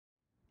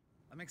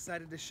I'm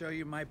excited to show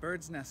you my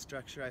bird's nest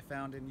structure I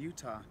found in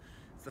Utah.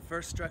 It's the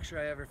first structure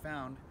I ever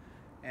found,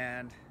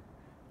 and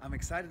I'm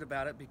excited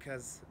about it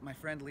because my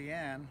friend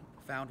LeeAnn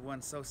found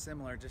one so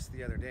similar just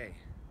the other day.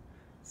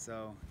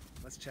 So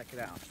let's check it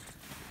out.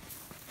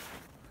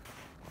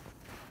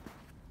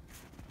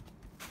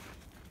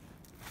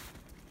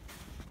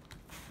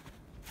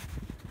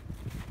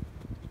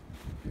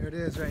 Here it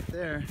is right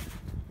there,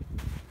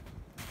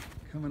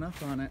 coming up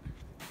on it.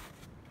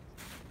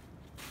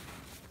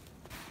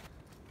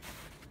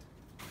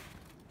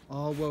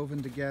 All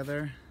woven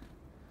together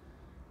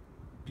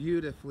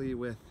beautifully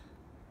with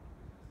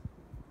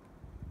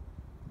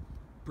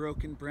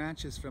broken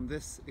branches from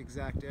this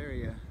exact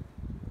area.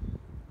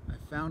 I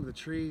found the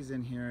trees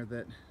in here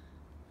that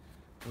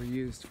were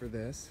used for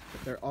this,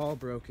 but they're all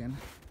broken.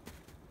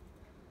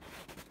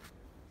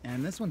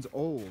 And this one's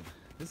old.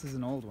 This is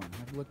an old one.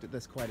 I've looked at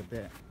this quite a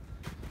bit.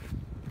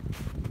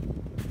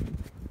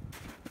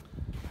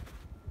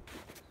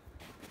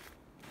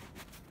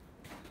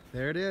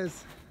 There it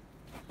is.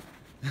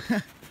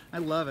 I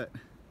love it.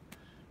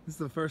 This is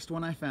the first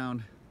one I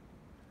found.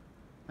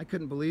 I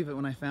couldn't believe it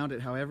when I found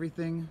it, how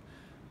everything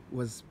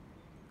was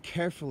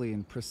carefully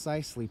and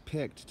precisely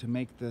picked to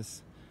make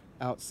this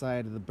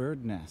outside of the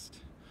bird nest.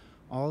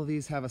 All of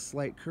these have a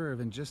slight curve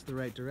in just the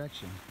right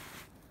direction.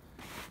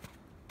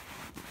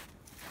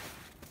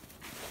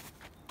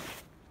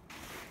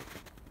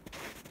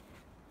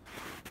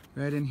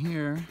 Right in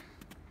here,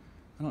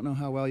 I don't know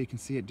how well you can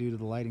see it due to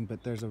the lighting,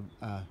 but there's a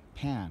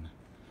pan.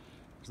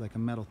 There's like a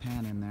metal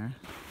pan in there.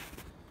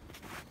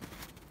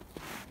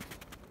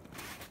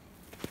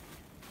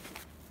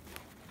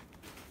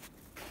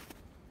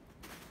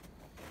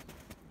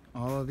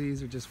 All of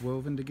these are just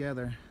woven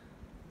together.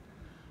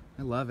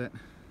 I love it.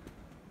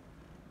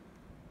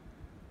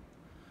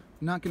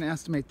 I'm not going to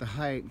estimate the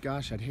height.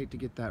 Gosh, I'd hate to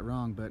get that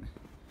wrong, but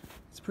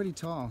it's pretty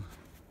tall.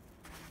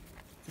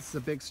 This is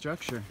a big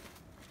structure.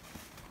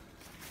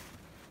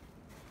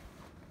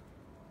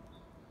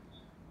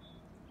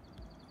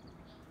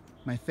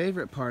 My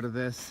favorite part of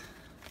this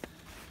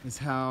is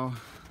how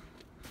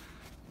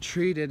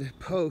treated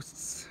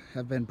posts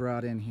have been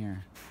brought in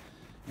here,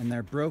 and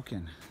they're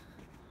broken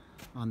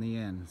on the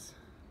ends.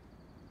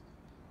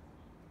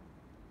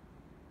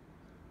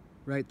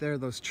 Right there,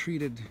 those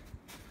treated,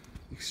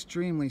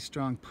 extremely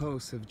strong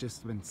posts have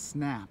just been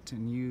snapped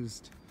and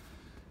used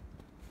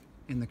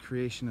in the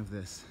creation of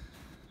this.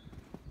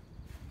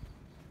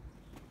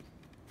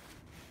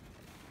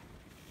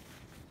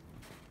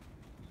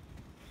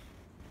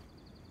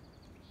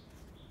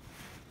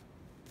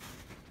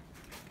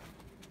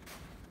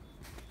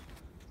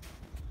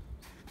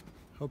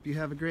 Hope you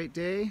have a great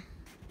day,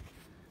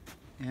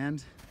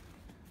 and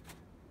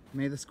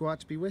may the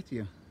Squatch be with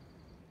you.